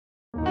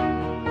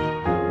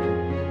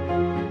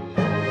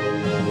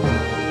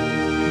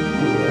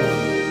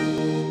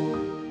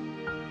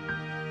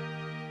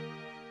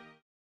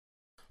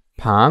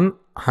PAN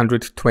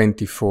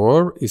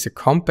 124 is a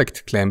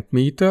compact clamp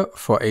meter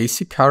for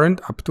AC current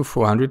up to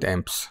 400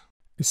 amps.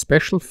 A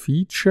special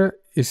feature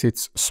is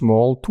its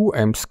small 2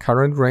 amps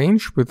current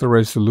range with a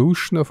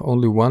resolution of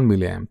only 1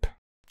 mA.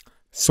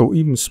 So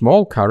even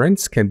small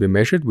currents can be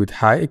measured with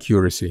high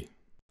accuracy.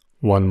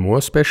 One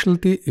more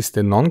specialty is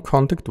the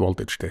non-contact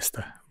voltage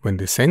tester. When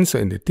the sensor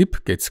in the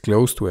tip gets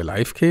close to a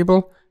live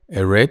cable,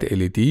 a red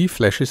LED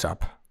flashes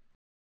up.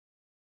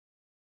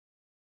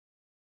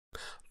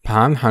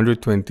 PAN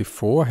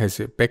 124 has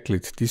a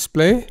backlit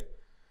display,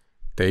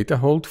 data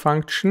hold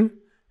function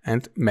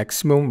and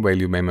maximum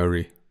value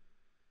memory.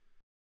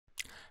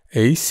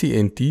 AC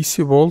and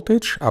DC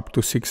voltage up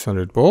to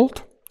 600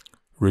 volt,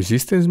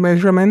 resistance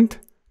measurement,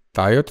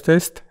 diode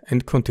test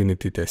and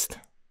continuity test.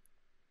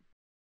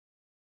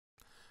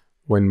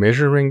 When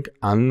measuring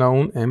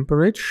unknown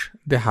amperage,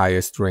 the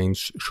highest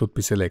range should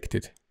be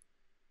selected.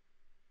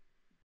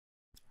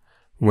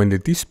 When the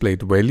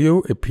displayed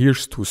value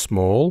appears too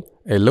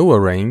small, a lower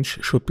range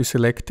should be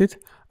selected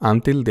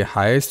until the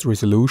highest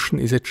resolution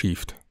is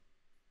achieved.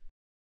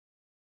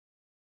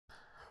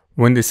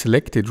 When the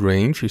selected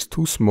range is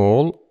too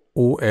small,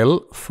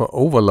 OL for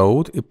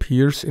overload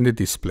appears in the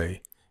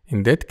display.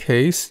 In that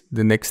case,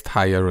 the next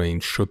higher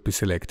range should be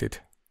selected.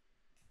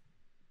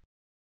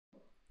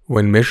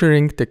 When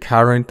measuring the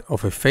current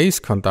of a phase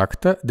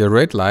conductor, the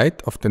red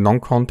light of the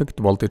non-contact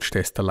voltage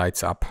tester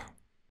lights up.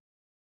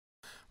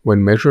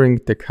 When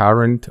measuring the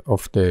current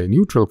of the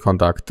neutral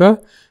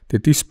conductor, the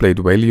displayed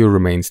value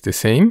remains the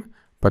same,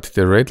 but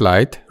the red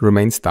light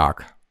remains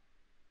dark.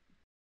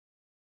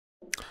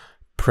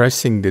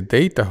 Pressing the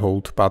data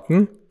hold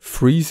button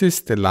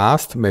freezes the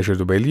last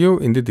measured value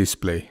in the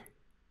display.